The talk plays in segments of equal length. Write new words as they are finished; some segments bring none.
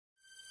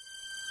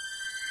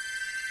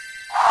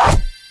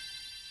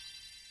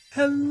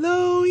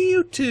Hello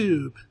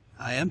YouTube!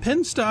 I am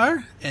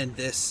Pinstar, and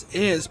this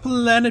is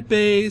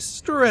Planetbase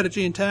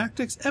Strategy and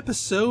Tactics,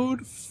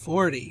 episode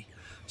 40.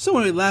 So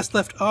when we last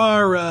left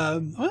our,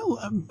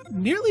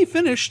 nearly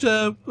finished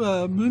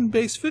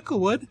moon-based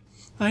Ficklewood,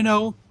 I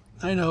know,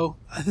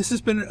 this has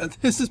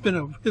been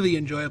a really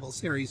enjoyable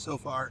series so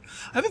far.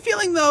 I have a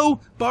feeling though,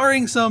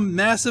 barring some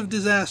massive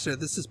disaster,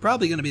 this is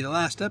probably going to be the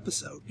last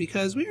episode,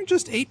 because we are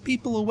just 8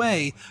 people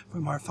away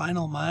from our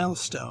final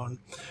milestone.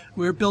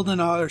 We're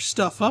building all our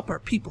stuff up, our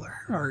people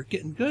are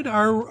getting good.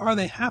 Are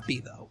they happy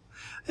though?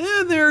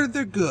 They're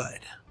good.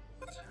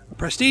 Our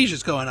prestige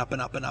is going up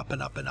and up and up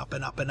and up and up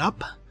and up and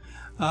up.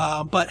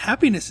 But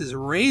happiness is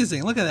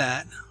raising, look at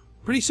that.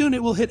 Pretty soon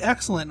it will hit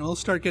excellent and we'll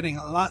start getting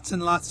lots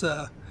and lots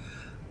of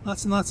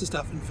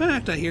stuff. In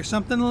fact, I hear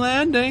something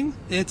landing.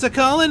 It's a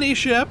colony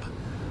ship.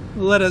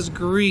 Let us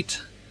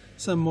greet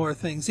some more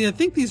things. Yeah, I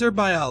think these are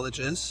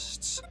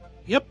biologists.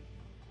 Yep.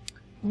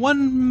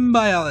 One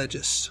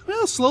biologist.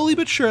 Well, slowly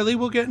but surely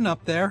we're getting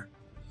up there.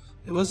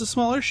 It was a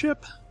smaller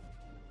ship.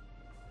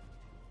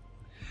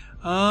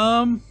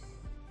 And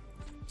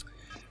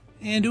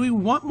do we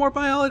want more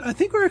biology? I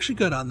think we're actually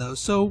good on those.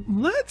 So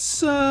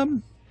let's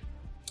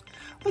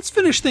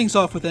finish things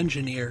off with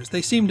engineers.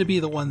 They seem to be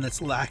the one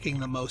that's lacking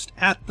the most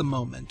at the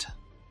moment.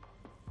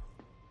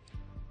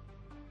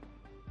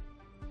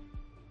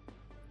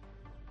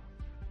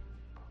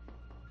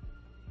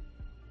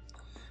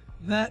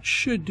 That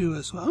should do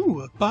as well.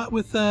 Ooh, a bot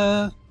with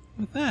that.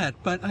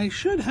 But I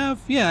should have,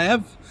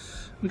 yeah,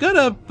 we got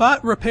a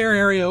bot repair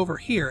area over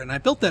here, and I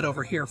built that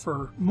over here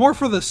for more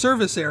for the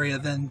service area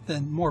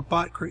than more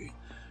bot crew.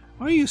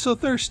 Why are you so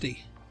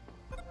thirsty?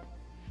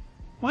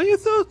 Why are you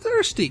so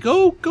thirsty?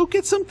 Go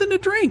get something to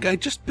drink. I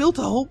just built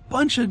a whole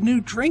bunch of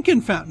new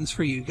drinking fountains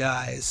for you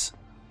guys.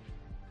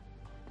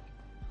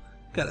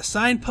 Got a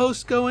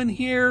signpost going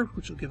here,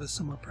 which will give us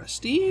some more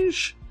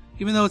prestige.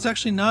 Even though it's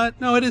actually not...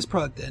 No, it is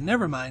plugged in.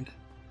 Never mind.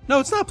 No,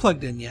 it's not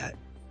plugged in yet.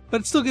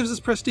 But it still gives us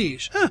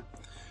prestige. Huh.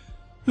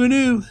 Who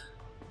knew?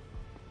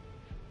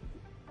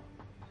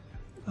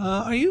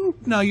 Are you...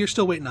 No, you're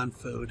still waiting on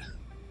food.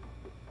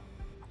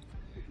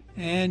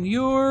 And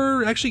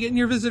you're actually getting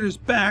your visitors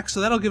back, so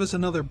that'll give us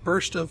another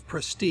burst of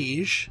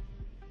prestige.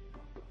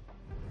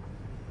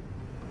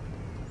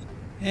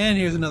 And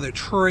here's another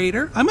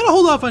trader. I'm going to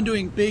hold off on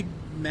doing big,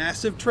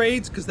 massive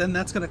trades, because then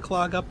that's going to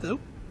clog up, though.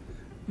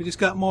 We just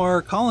got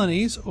more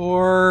colonies,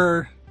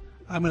 or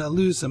I'm going to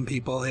lose some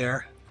people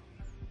here.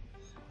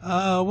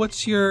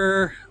 What's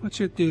your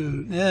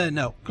dude?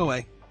 No, go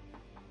away.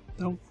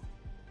 Don't.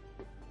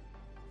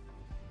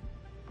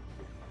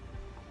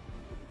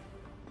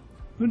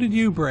 Who did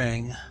you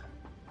bring?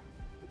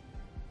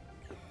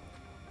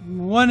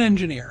 One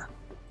engineer.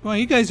 Well,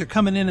 you guys are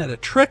coming in at a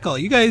trickle.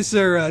 You guys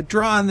are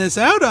drawing this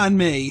out on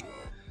me.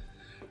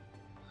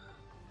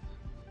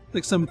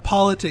 Like some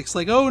politics.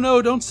 Like, oh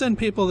no, don't send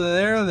people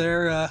there.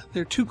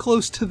 They're too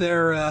close to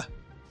their.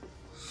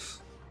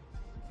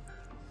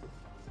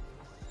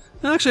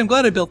 No, actually, I'm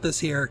glad I built this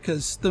here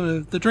because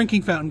the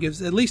drinking fountain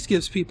at least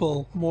gives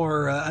people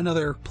more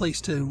another place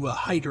to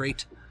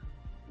hydrate.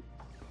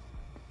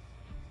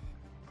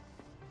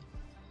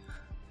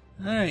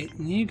 Alright,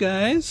 you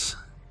guys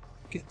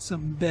get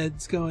some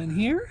beds going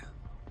here.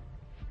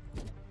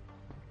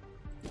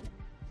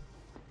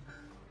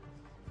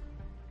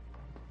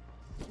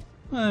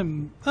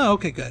 Oh,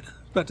 okay, good. I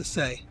was about to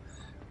say,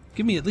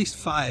 give me at least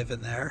 5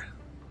 in there.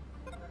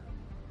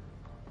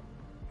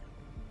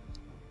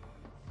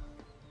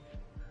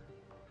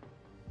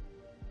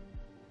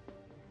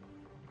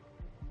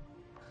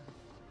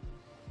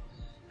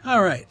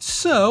 Alright,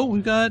 so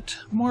we've got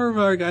more of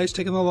our guys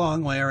taking the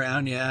long way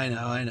around. Yeah,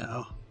 I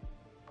know.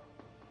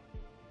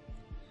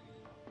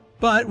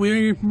 But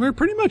we're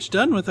pretty much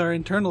done with our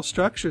internal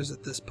structures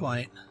at this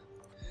point.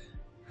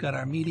 Got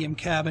our medium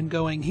cabin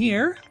going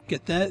here.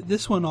 Get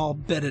this one all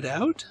bedded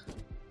out.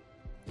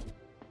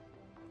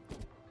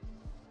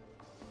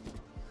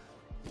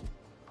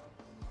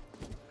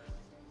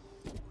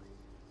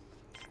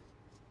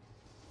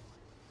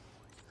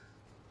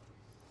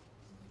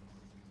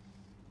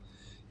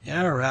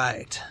 All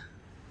right.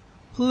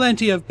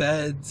 Plenty of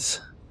beds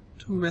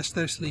to rest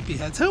their sleepy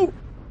heads. Oh!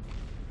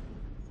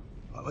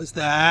 What was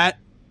that?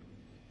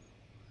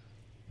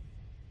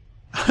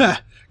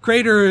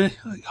 Crater,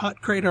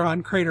 hot crater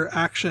on crater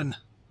action.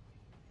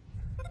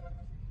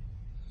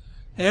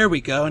 There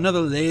we go,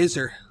 another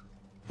laser.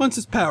 Once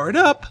it's powered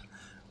up,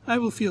 I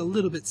will feel a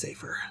little bit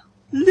safer.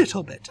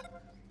 Little bit.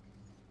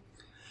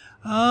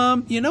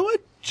 You know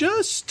what?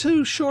 Just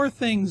to shore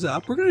things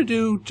up, we're going to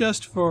do,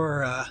 just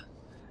for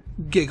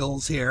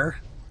giggles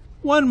here,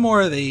 1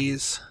 more of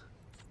these.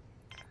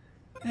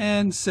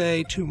 And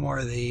say 2 more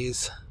of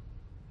these.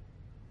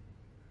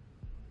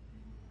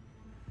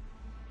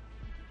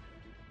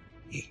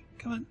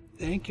 Come on.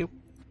 Thank you.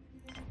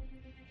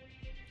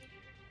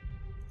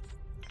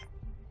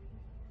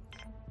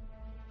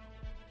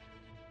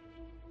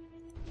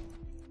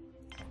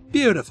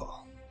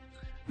 Beautiful.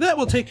 That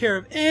will take care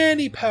of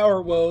any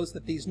power woes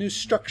that these new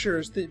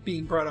structures that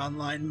being brought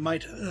online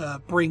might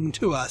bring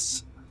to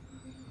us.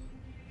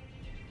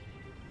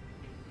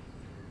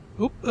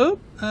 Oop, oop.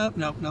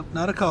 No,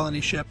 not a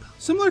colony ship.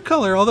 Similar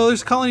color, although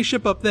there's a colony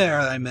ship up there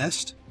I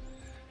missed.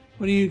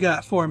 What do you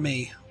got for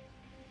me?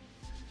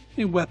 How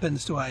many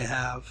weapons do I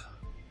have?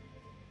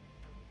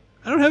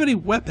 I don't have any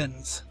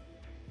weapons.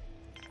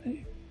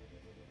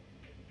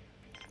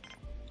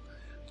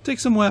 Take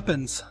some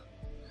weapons.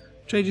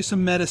 Trade you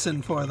some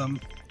medicine for them.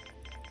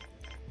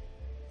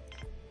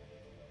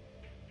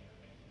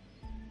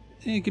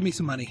 Hey, give me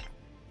some money.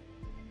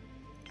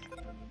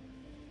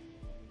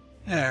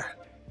 There.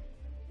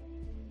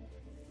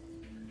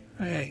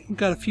 Alright, we've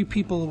got a few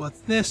people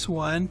with this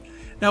one.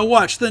 Now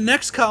watch, the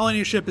next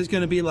colony ship is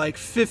going to be like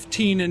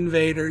 15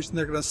 invaders and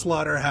they're going to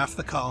slaughter half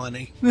the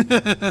colony.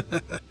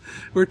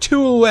 We're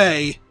 2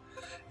 away.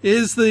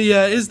 Is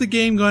the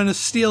game going to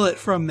steal it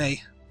from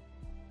me?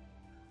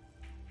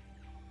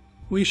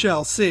 We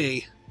shall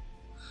see.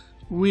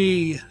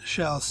 We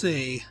shall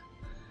see.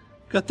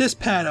 Got this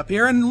pad up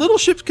here, and little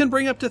ships can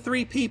bring up to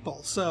 3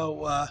 people,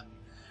 so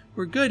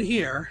we're good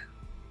here.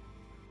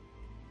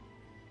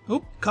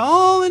 Oh,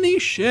 colony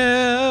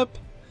ship!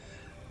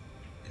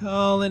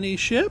 Colony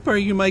ship, are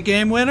you my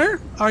game winner?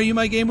 Are you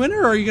my game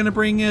winner, or are you going to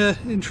bring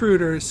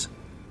intruders?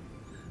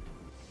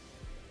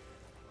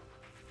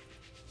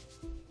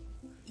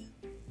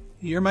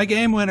 You're my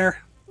game winner.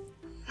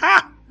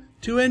 Ha!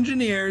 2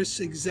 engineers,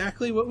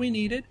 exactly what we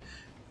needed.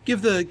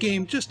 Give the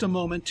game just a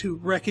moment to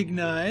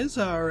recognize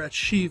our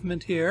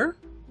achievement here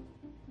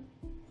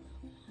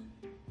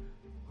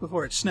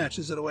before it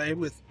snatches it away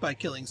by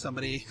killing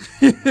somebody.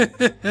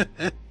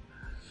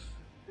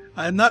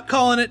 I'm not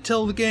calling it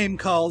till the game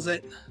calls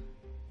it.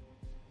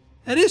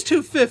 It is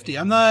 250.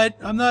 I'm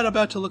not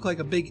about to look like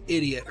a big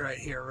idiot right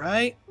here,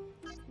 right?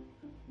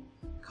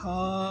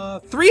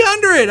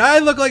 300! I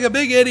look like a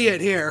big idiot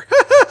here.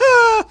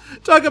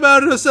 Talk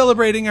about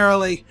celebrating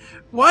early.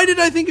 Why did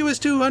I think it was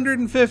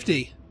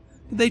 250?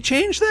 Did they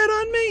change that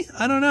on me?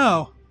 I don't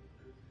know.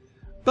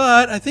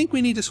 But I think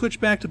we need to switch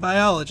back to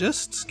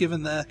biologists,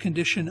 given the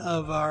condition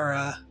of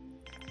our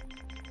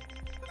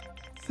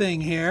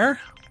thing here.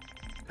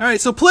 Alright,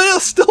 so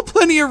still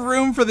plenty of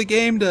room for the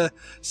game to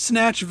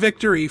snatch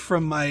victory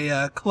from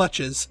my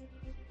clutches.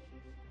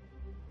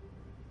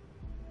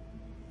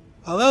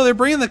 Although they're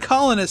bringing the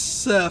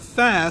colonists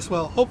fast,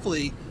 well,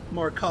 hopefully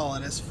more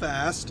colonists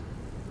fast.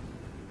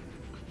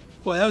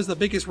 Boy, that was the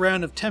biggest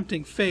round of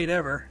tempting fate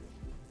ever.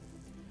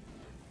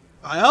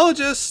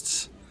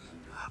 Biologists!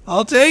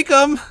 I'll take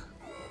them!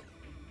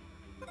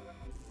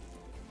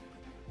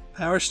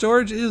 Power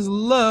storage is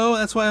low,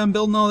 that's why I'm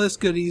building all these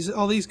goodies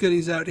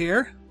out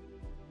here.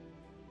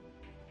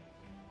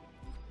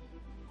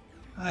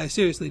 I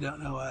seriously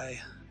don't know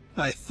why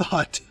I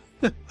thought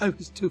I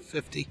was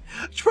 250.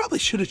 I probably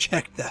should have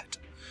checked that.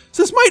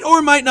 So this might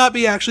or might not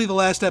be actually the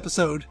last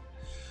episode.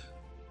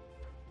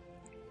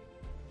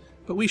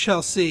 But we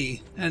shall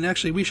see. And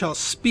actually we shall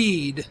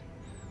speed.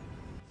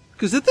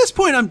 Because at this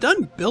point I'm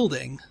done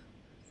building.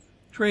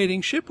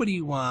 Trading ship, what do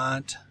you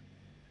want?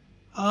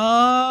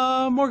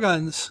 More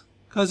guns.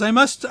 Because I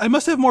must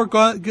have more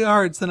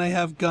guards than I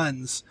have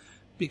guns.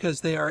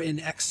 Because they are in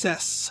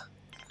excess.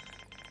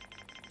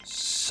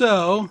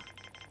 So,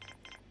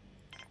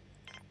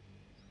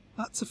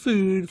 lots of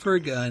food for a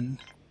gun.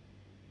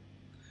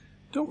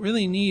 Don't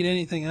really need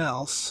anything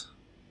else.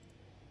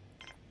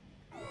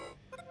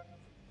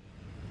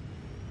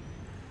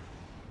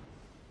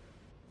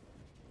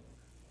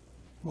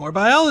 More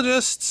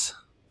biologists.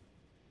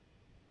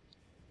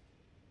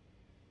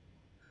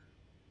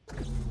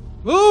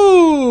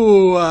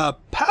 Ooh, a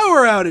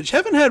power outage.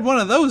 Haven't had one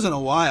of those in a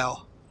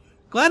while.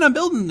 Glad I'm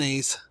building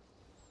these.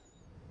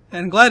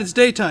 And glad it's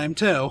daytime,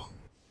 too.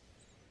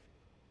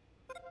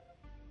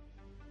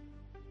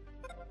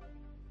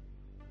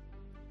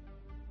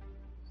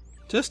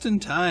 Just in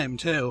time,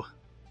 too.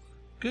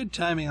 Good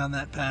timing on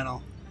that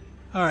panel.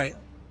 Alright.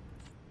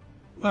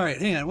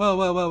 Alright, hang on.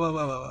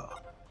 Whoa.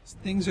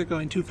 Things are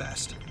going too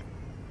fast.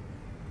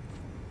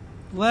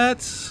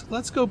 Let's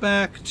go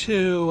back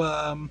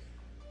to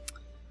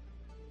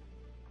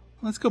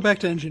let's go back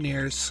to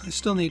engineers. I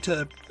still need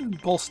to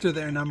bolster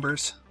their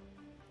numbers.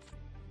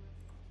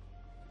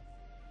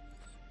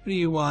 What do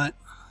you want?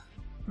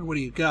 Or what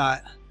do you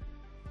got?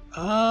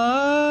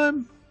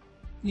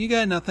 You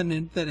got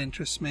nothing that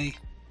interests me.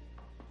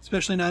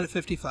 Especially not at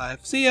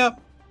 55. See ya!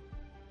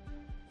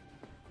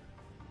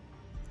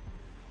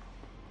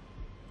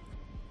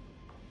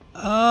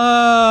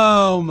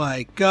 Oh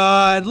my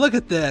god, look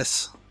at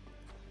this.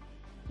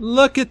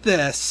 Look at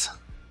this.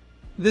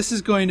 This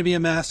is going to be a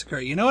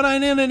massacre. You know what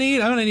I'm gonna need?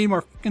 I'm gonna need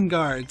more fucking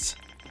guards.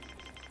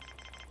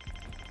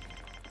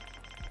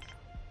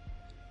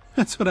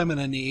 That's what I'm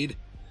gonna need.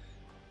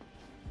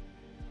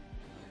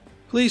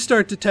 Please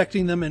start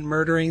detecting them and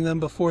murdering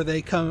them before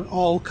they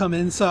all come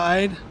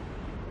inside.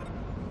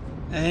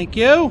 Thank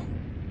you.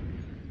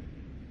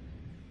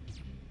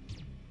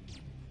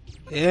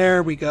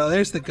 There we go.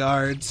 There's the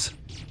guards.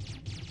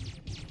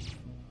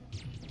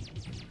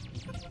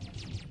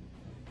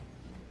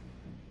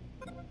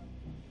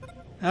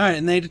 Alright,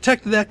 and they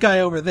detected that guy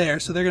over there,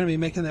 so they're going to be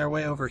making their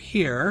way over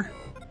here.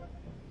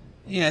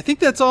 Yeah, I think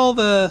that's all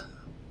the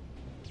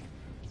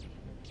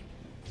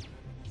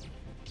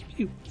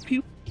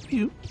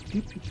pew,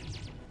 pew, pew.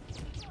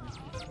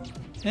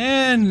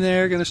 And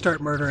they're going to start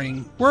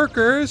murdering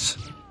workers.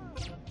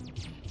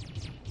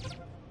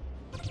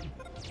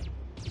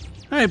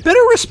 Alright, better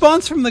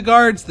response from the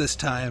guards this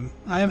time.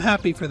 I am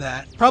happy for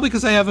that. Probably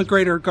because I have a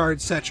greater guard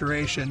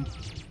saturation.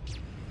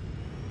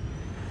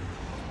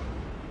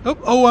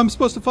 Oh, I'm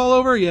supposed to fall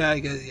over? Yeah,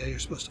 you're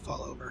supposed to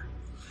fall over.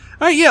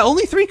 Alright, yeah,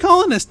 only 3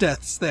 colonist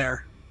deaths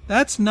there.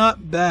 That's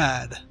not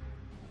bad.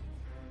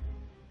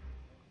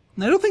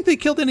 And I don't think they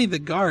killed any of the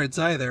guards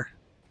either.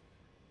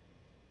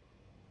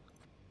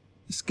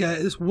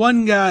 This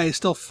one guy is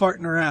still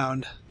farting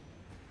around.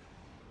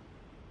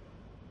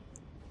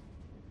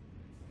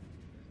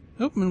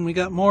 Oh, and we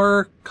got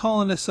more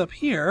colonists up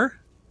here.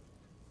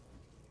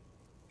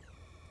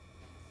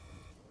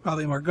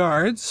 Probably more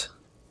guards.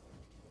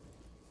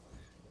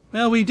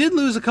 Well, we did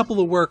lose a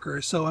couple of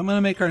workers, so I'm going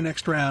to make our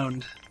next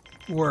round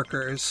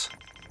workers.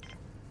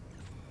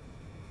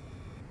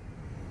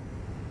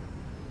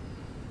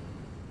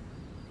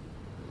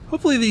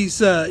 Hopefully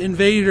these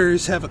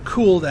invaders have a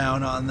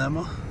cooldown on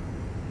them.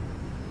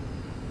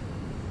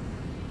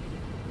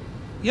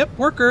 Yep,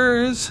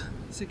 workers.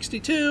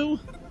 62.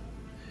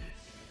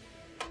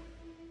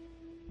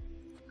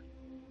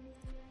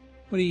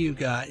 What do you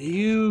got?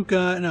 You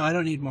got... No, I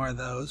don't need more of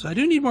those. I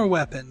do need more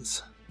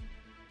weapons.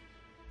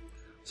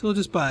 So we'll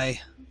just buy...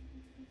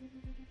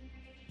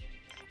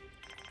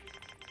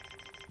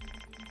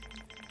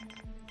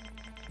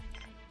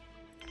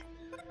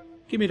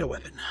 Give me the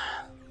weapon.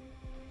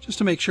 Just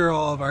to make sure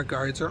all of our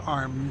guards are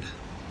armed.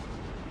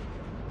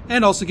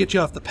 And also get you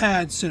off the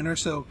pad sooner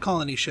so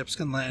colony ships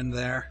can land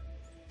there.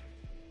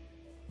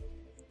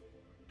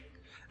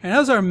 And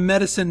how's our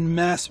medicine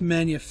mass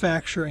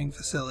manufacturing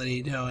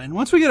facility doing?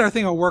 Once we get our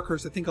thing of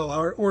workers, I think I'll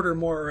order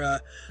more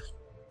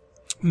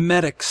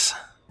medics.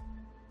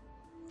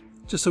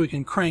 Just so we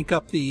can crank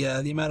up the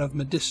amount of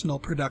medicinal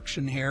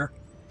production here.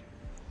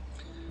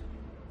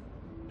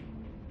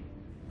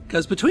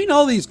 Because between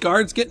all these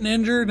guards getting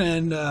injured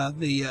and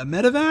the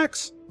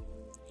medevacs,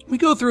 we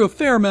go through a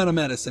fair amount of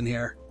medicine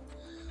here.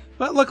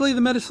 But luckily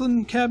the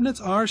medicine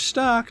cabinets are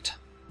stocked.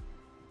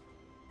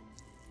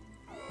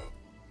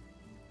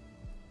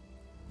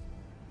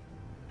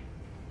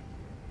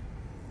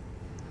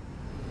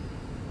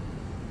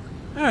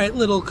 Alright,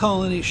 little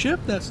colony ship,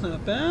 that's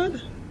not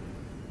bad.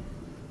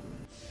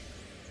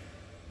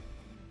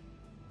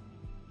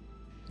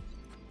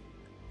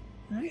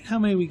 Alright, how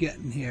many are we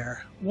getting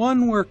here?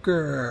 1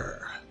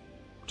 worker.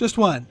 Just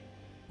 1.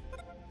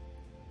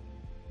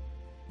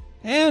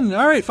 And,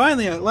 alright,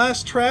 finally, at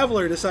last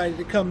Traveler decided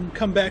to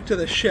come back to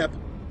the ship.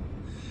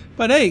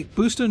 But hey,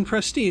 boosting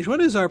prestige. What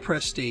is our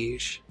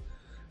prestige?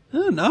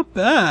 Oh, not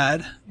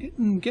bad.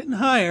 Getting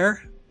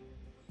higher.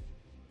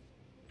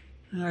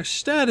 And our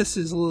status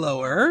is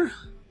lower.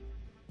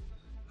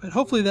 But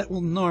hopefully that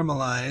will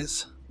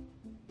normalize.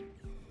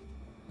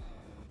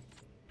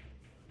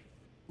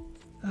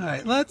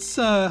 Alright, let's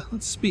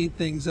speed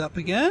things up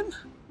again.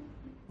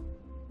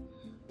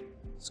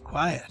 It's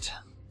quiet.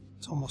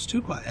 It's almost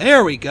too quiet.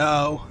 There we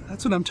go.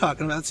 That's what I'm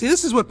talking about. See,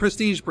 this is what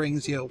prestige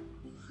brings you.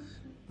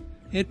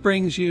 It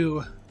brings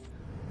you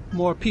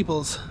more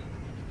peoples.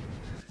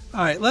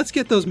 Alright, let's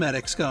get those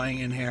medics going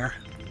in here.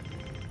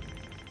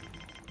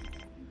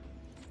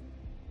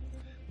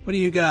 What do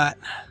you got?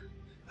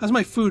 How's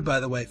my food, by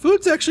the way?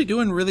 Food's actually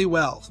doing really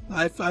well.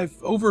 I've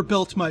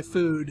overbuilt my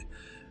food.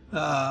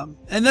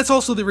 And that's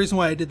also the reason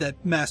why I did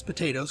that mashed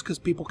potatoes, because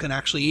people can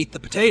actually eat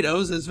the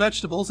potatoes as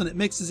vegetables, and it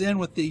mixes in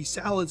with the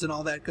salads and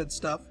all that good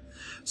stuff.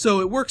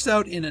 So it works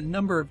out in a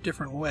number of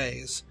different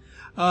ways.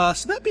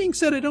 So that being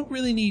said, I don't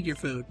really need your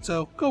food,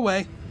 so go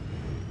away.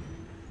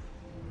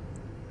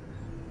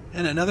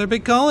 And another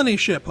big colony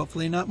ship.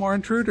 Hopefully not more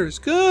intruders.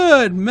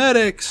 Good!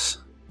 Medics!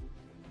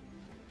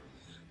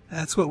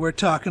 That's what we're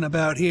talking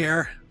about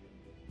here.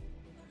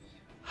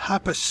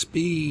 Hopper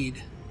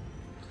speed.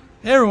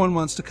 Everyone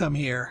wants to come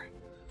here.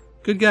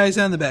 Good guys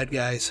and the bad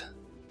guys.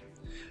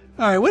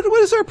 Alright, what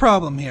is our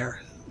problem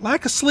here?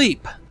 Lack of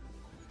sleep.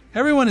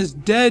 Everyone is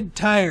dead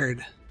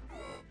tired.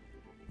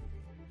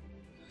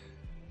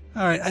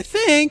 Alright, I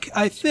think...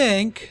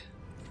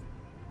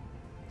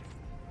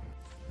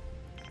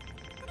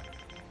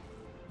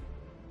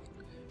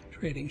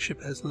 Trading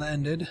ship has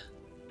landed.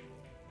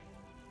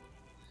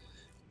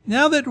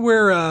 Now that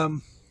we're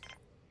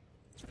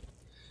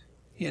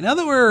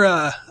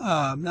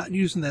not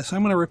using this,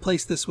 I'm going to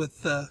replace this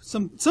with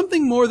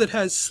something more that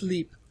has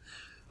sleep.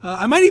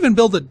 I might even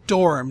build a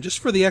dorm just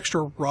for the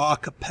extra raw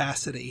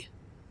capacity.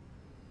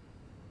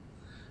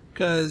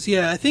 Because,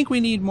 yeah, I think we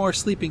need more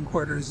sleeping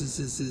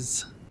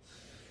quarters.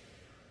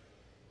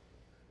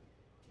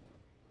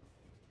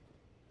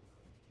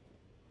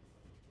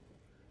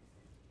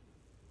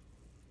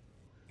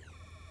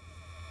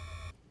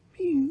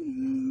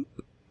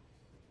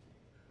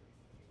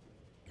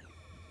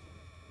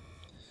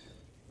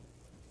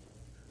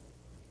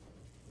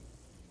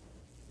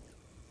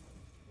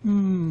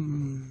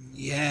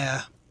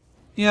 Yeah.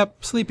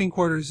 Yep, sleeping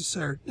quarters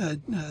are... a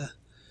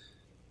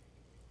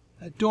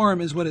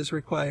dorm is what is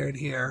required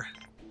here.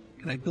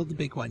 Can I build a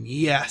big one?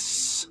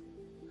 Yes!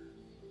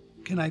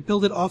 Can I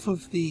build it off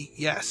of the...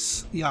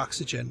 Yes, the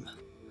oxygen.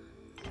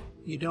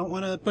 You don't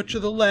want to butcher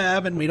the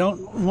lab, and we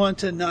don't want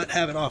to not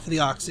have it off of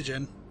the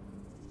oxygen.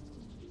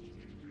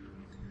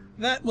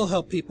 That will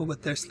help people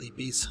with their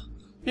sleepies.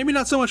 Maybe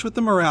not so much with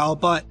the morale,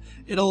 but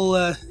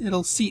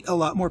it'll seat a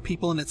lot more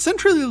people, and it's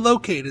centrally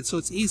located, so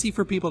it's easy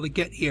for people to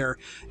get here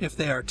if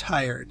they are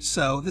tired.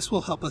 So this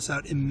will help us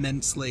out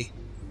immensely.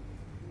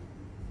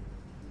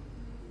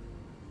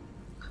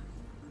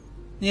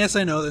 Yes,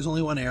 I know there's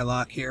only one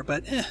airlock here,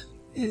 but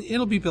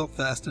it'll be built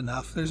fast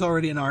enough. There's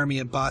already an army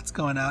of bots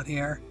going out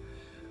here.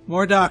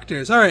 More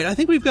doctors. Alright, I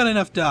think we've got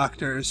enough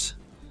doctors.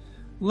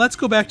 Let's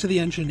go back to the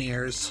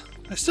engineers.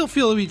 I still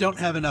feel that we don't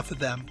have enough of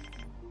them.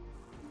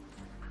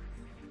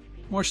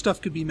 More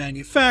stuff could be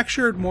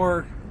manufactured,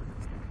 more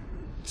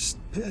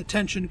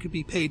attention could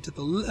be paid to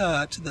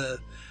the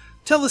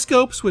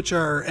telescopes, which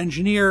are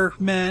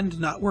engineer-manned,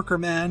 not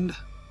worker-manned.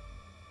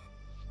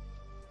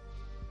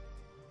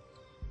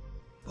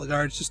 The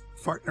guard's just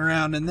farting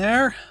around in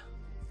there.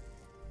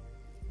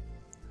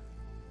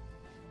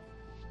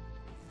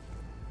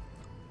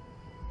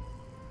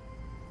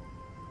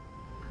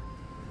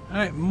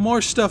 Alright,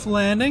 more stuff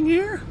landing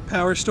here.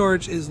 Power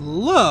storage is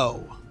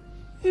low.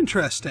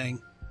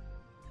 Interesting.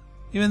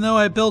 Even though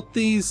I built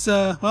these,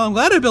 well, I'm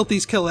glad I built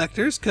these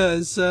collectors,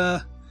 because,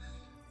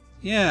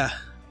 yeah.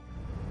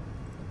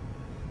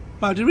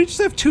 Wow, did we just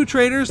have 2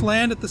 traders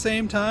land at the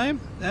same time?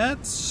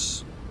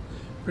 That's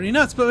pretty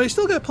nuts, but we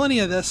still got plenty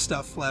of this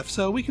stuff left,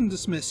 so we can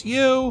dismiss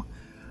you.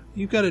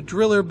 You've got a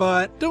driller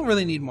bot. Don't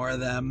really need more of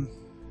them.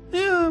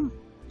 Yeah.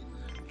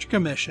 What's your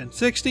commission?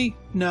 60?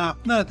 No,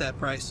 not at that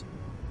price.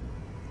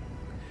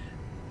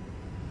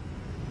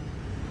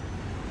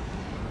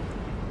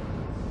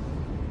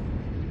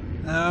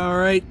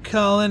 Alright,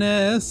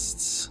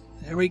 colonists.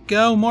 There we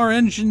go, more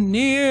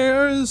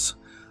engineers.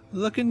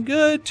 Looking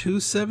good,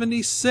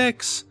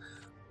 276.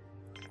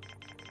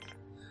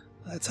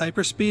 Let's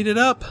hyperspeed it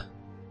up.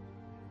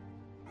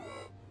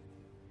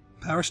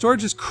 Power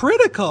storage is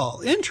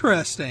critical.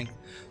 Interesting.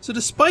 So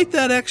despite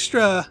that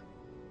extra...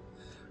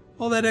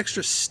 all that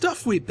extra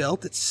stuff we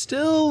built, it's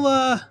still,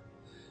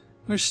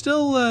 we're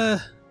still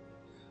a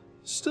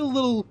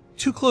little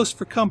too close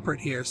for comfort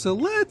here. So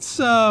let's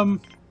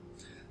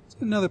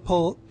get another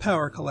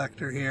power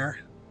collector here.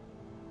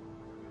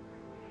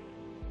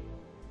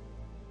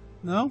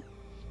 No?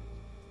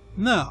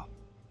 No.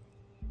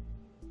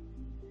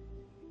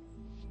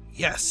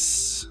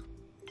 Yes.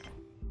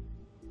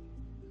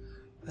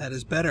 That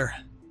is better.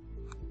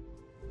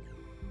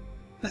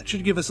 That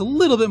should give us a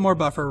little bit more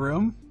buffer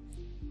room.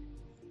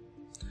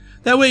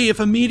 That way, if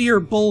a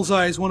meteor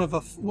bullseyes one of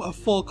a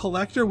full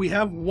collector, we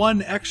have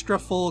one extra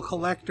full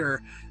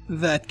collector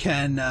that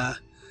can,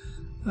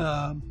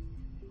 well,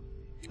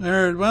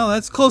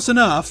 that's close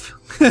enough.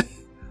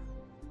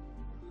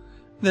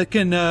 That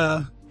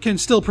can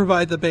still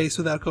provide the base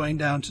without going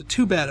down to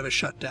too bad of a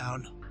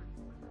shutdown.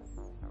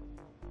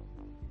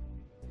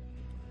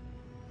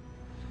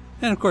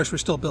 And of course, we're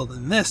still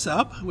building this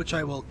up, which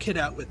I will kit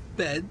out with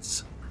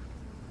beds.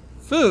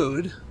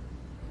 Food?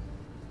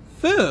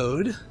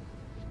 Food?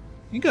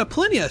 You got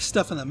plenty of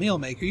stuff in the meal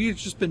maker. You've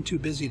just been too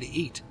busy to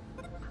eat.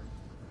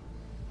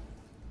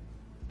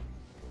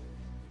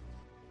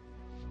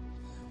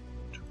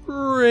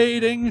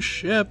 Trading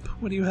ship.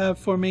 What do you have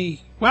for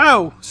me?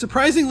 Wow,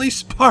 surprisingly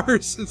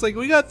sparse. It's like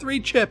we got 3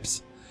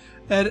 chips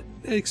at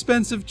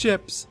expensive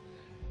chips.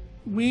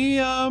 We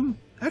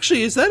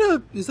actually, is that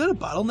a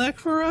bottleneck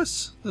for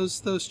us?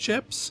 Those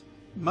chips?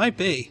 Might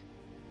be.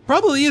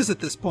 Probably is at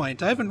this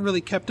point. I haven't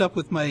really kept up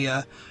with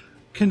my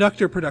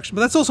conductor production,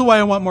 but that's also why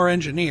I want more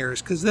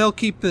engineers, because they'll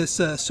keep this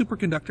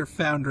superconductor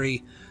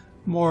foundry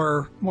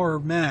more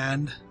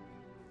manned.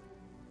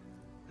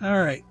 All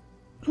right.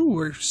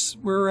 Ooh,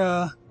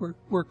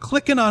 we're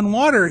clicking on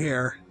water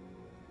here.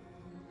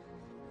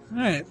 All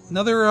right,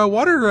 another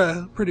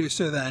water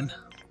producer then.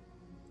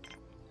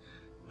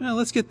 Well,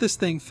 let's get this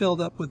thing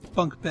filled up with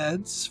bunk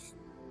beds,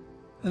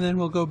 and then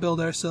we'll go build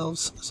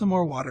ourselves some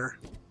more water.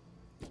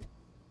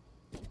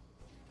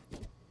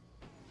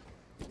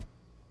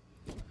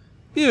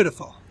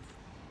 Beautiful.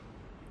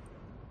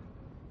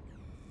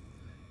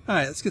 All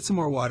right, let's get some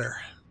more water.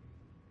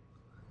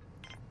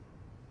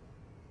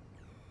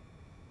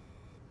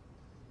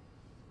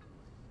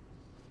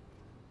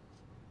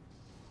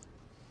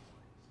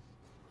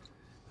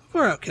 How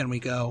far out can we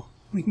go?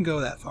 We can go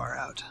that far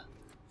out.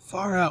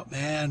 Far out,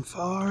 man.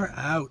 Far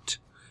out.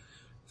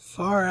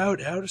 Far out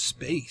of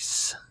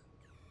space.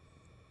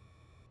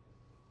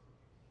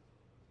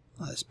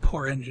 Oh, this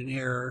poor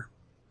engineer.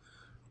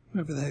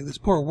 Whatever the heck, this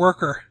poor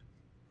worker.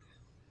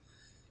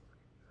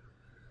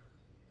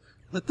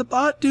 Let the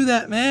bot do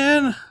that,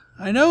 man.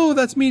 I know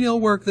that's menial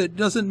work that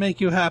doesn't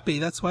make you happy.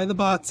 That's why the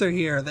bots are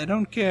here. They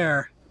don't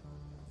care.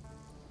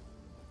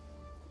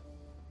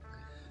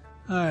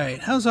 Alright,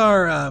 how's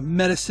our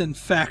medicine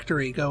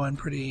factory going?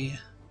 Pretty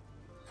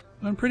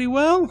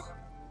well?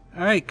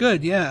 Alright,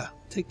 good, yeah.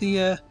 Take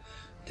the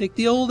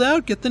old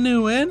out, get the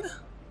new in.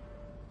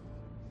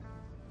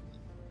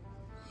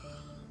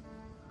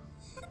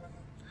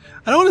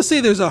 I don't want to say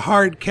there's a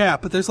hard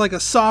cap, but there's like a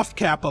soft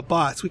cap of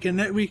bots. We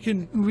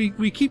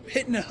keep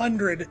hitting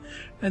 100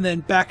 and then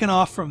backing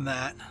off from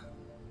that.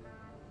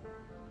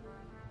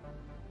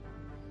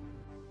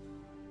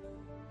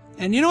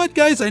 And you know what,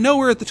 guys? I know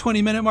we're at the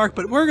 20-minute mark,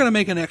 but we're going to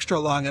make an extra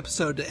long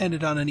episode to end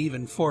it on an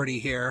even 40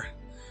 here.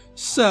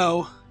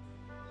 So,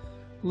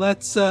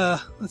 let's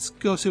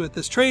go see what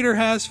this trader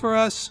has for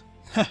us.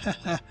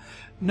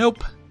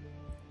 Nope.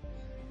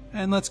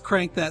 And let's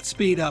crank that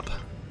speed up.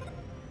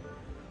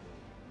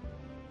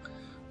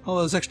 All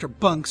those extra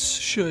bunks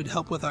should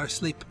help with our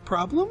sleep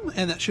problem,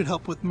 and that should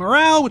help with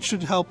morale, which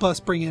should help us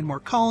bring in more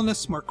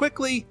colonists more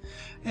quickly,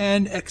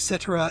 and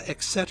etc.,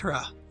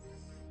 etc.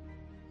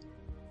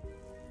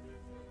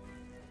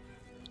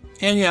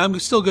 And yeah, I'm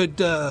still good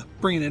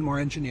bringing in more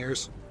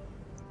engineers.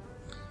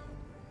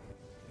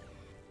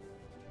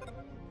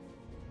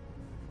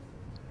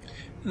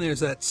 And there's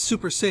that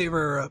Super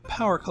Saver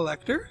power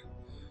collector.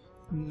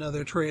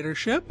 Another trader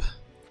ship.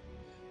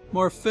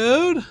 More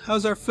food?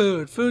 How's our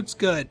food? Food's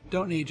good.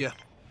 Don't need you.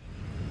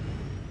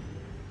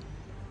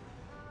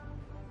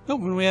 Oh,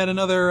 and we had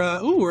another...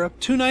 ooh, we're up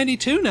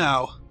 292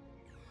 now.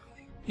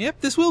 Yep,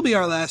 this will be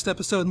our last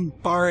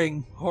episode,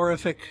 barring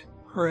horrificness.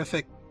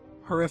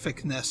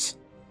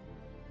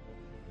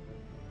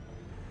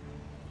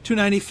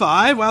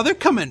 295? Wow, they're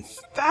coming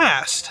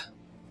fast!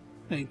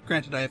 I mean,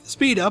 granted, I have the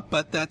speed up,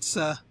 but that's...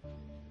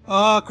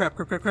 Oh, crap.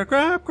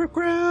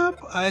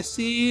 I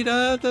see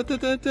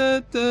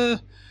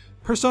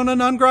Persona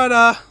non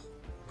grata.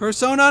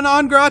 Persona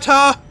non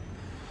grata!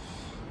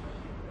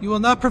 You will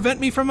not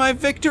prevent me from my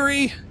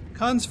victory!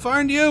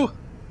 Consfarn you!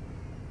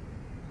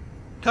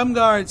 Come,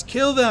 guards,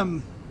 kill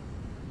them!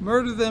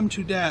 Murder them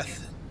to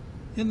death.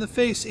 In the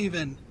face,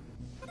 even.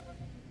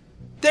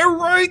 They're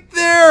right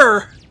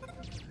there!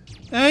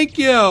 Thank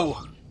you!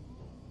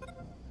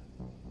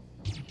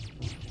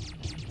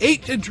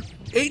 8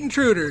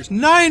 intruders!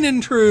 9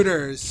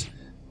 intruders!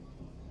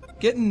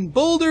 Getting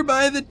bolder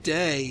by the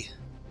day.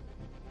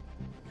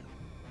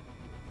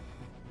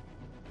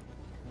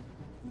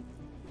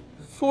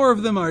 Four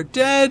of them are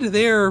dead.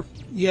 They're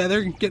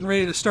getting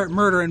ready to start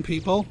murdering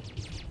people.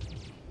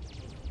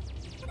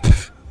 Are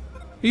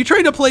you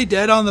trying to play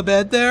dead on the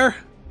bed there?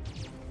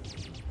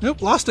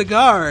 Nope, lost a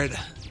guard.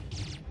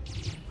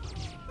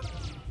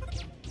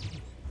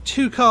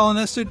 2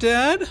 colonists are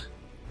dead.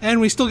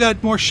 And we still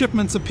got more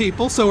shipments of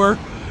people, so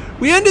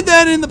we ended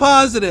that in the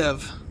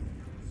positive.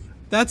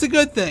 That's a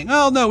good thing.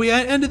 Oh no, we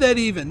ended that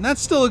even.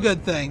 That's still a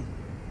good thing.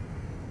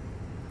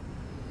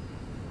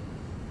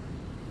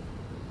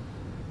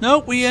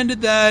 Nope, we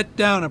ended that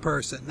down a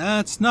person.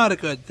 That's not a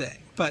good thing,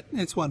 but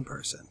it's one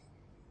person.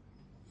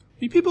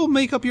 Do people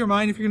make up your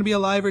mind if you're going to be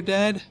alive or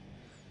dead?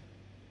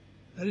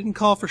 I didn't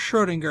call for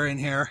Schrodinger in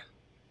here.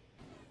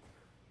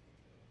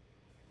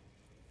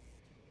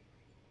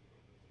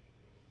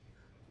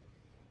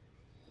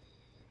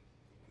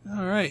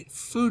 Alright,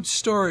 food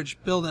storage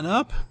building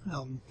up.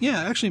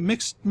 Yeah, actually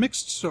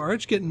mixed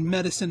storage, getting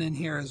medicine in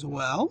here as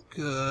well.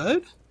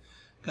 Good.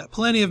 Got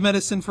plenty of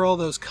medicine for all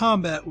those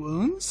combat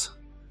wounds.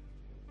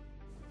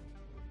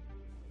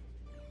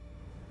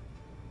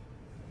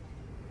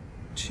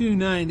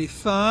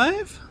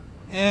 $295.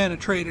 And a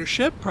trader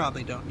ship.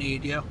 Probably don't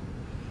need you.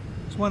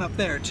 There's one up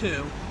there,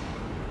 too.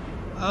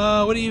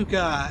 What do you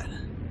got?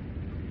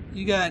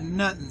 You got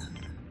nothing.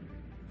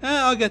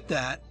 I'll get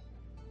that.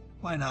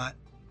 Why not?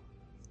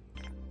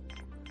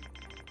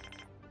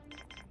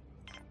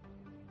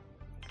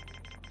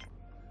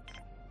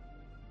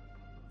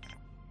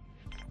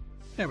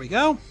 There we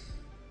go.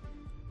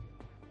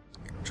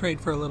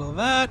 Trade for a little of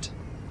that.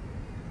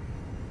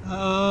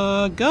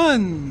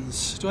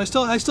 Guns. I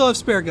still have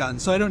spare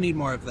guns, so I don't need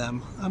more of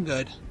them. I'm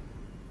good.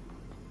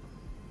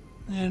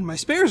 And my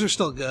spares are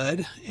still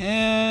good.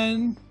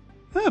 And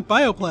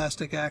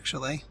bioplastic,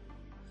 actually.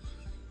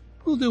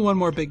 We'll do one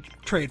more big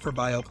trade for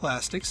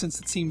bioplastic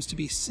since it seems to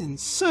be in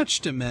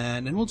such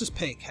demand, and we'll just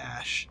pay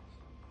cash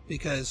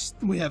because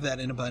we have that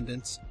in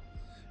abundance.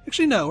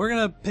 Actually, no, we're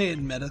gonna pay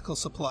in medical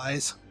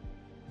supplies.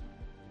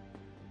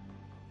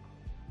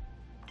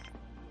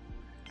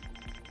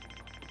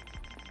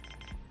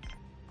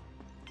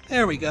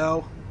 There we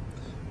go.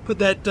 Put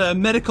that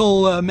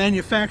medical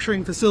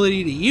manufacturing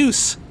facility to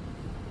use.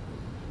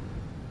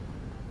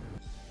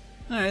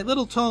 Alright,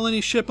 little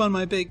colony ship on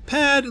my big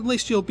pad. At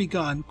least you'll be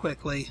gone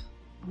quickly.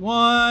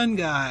 One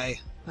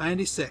guy.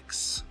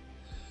 96.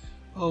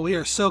 Oh, we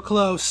are so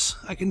close.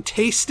 I can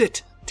taste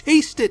it.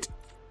 Taste it!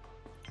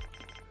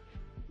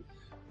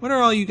 What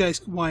are all you guys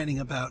whining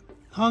about?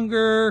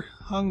 Hunger,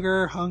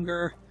 hunger,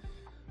 hunger.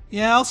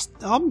 Yeah,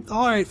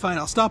 alright, fine.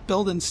 I'll stop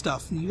building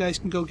stuff and you guys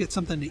can go get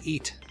something to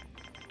eat.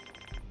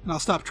 And I'll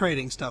stop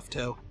trading stuff,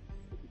 too.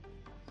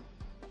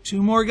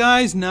 2 more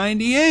guys,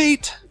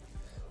 98!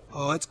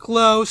 Oh, it's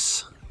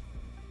close.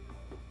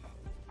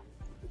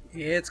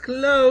 It's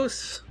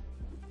close.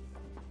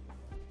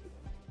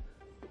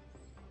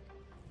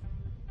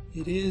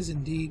 It is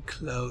indeed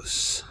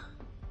close.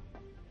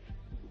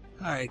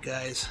 Alright,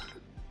 guys.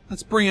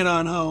 Let's bring it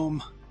on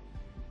home.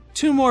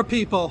 2 more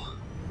people.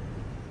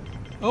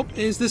 Oh,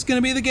 is this going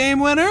to be the game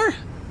winner?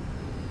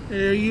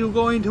 Are you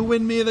going to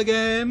win me the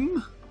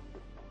game?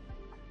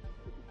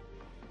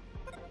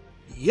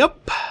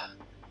 Yup.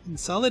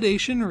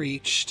 Consolidation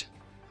reached.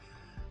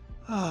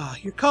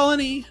 Your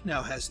colony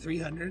now has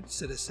 300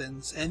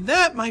 citizens. And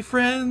that, my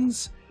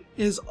friends,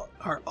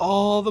 are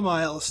all the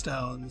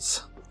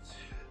milestones.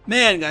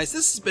 Man, guys,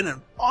 this has been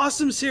an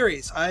awesome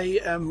series. I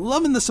am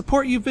loving the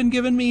support you've been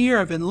giving me here.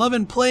 I've been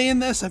loving playing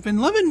this. I've been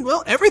loving,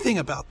 well, everything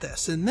about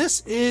this. And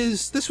this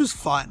was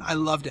fun. I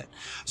loved it.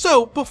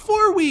 So,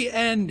 before we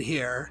end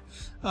here,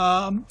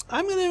 I'm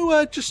going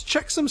to just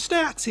check some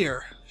stats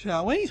here,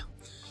 shall we?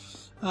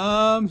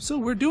 So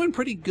we're doing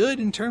pretty good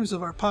in terms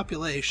of our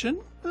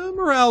population.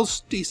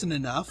 Morale's decent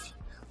enough.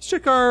 Let's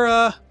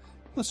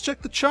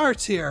check the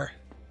charts here.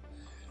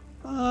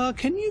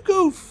 Can you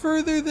go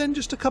further than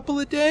just a couple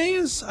of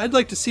days? I'd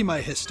like to see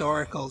my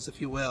historicals,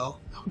 if you will.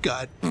 Oh,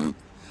 God.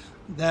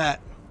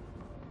 That.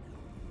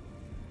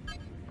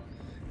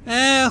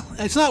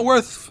 It's not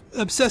worth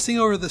obsessing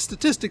over the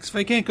statistics if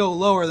I can't go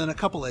lower than a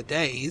couple of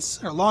days,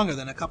 or longer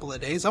than a couple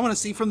of days. I want to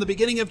see from the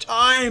beginning of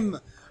time.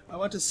 I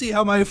want to see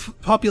how my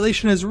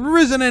population has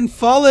risen and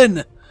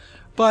fallen.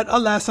 But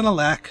alas and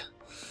alack.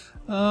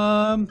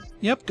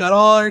 Yep, got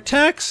all our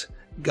techs,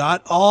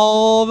 got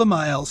all the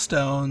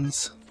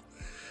milestones.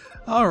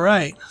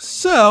 Alright,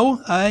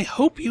 so I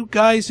hope you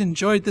guys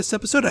enjoyed this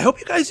episode. I hope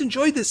you guys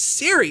enjoyed this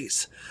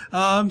series.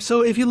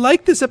 So if you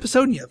like this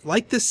episode and you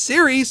like this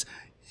series,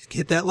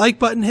 hit that like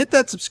button, hit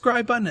that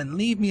subscribe button, and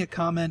leave me a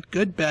comment,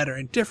 good, bad, or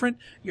indifferent.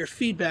 Your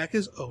feedback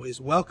is always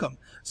welcome.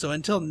 So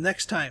until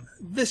next time,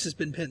 this has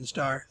been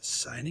Pinstar,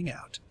 signing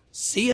out. See ya.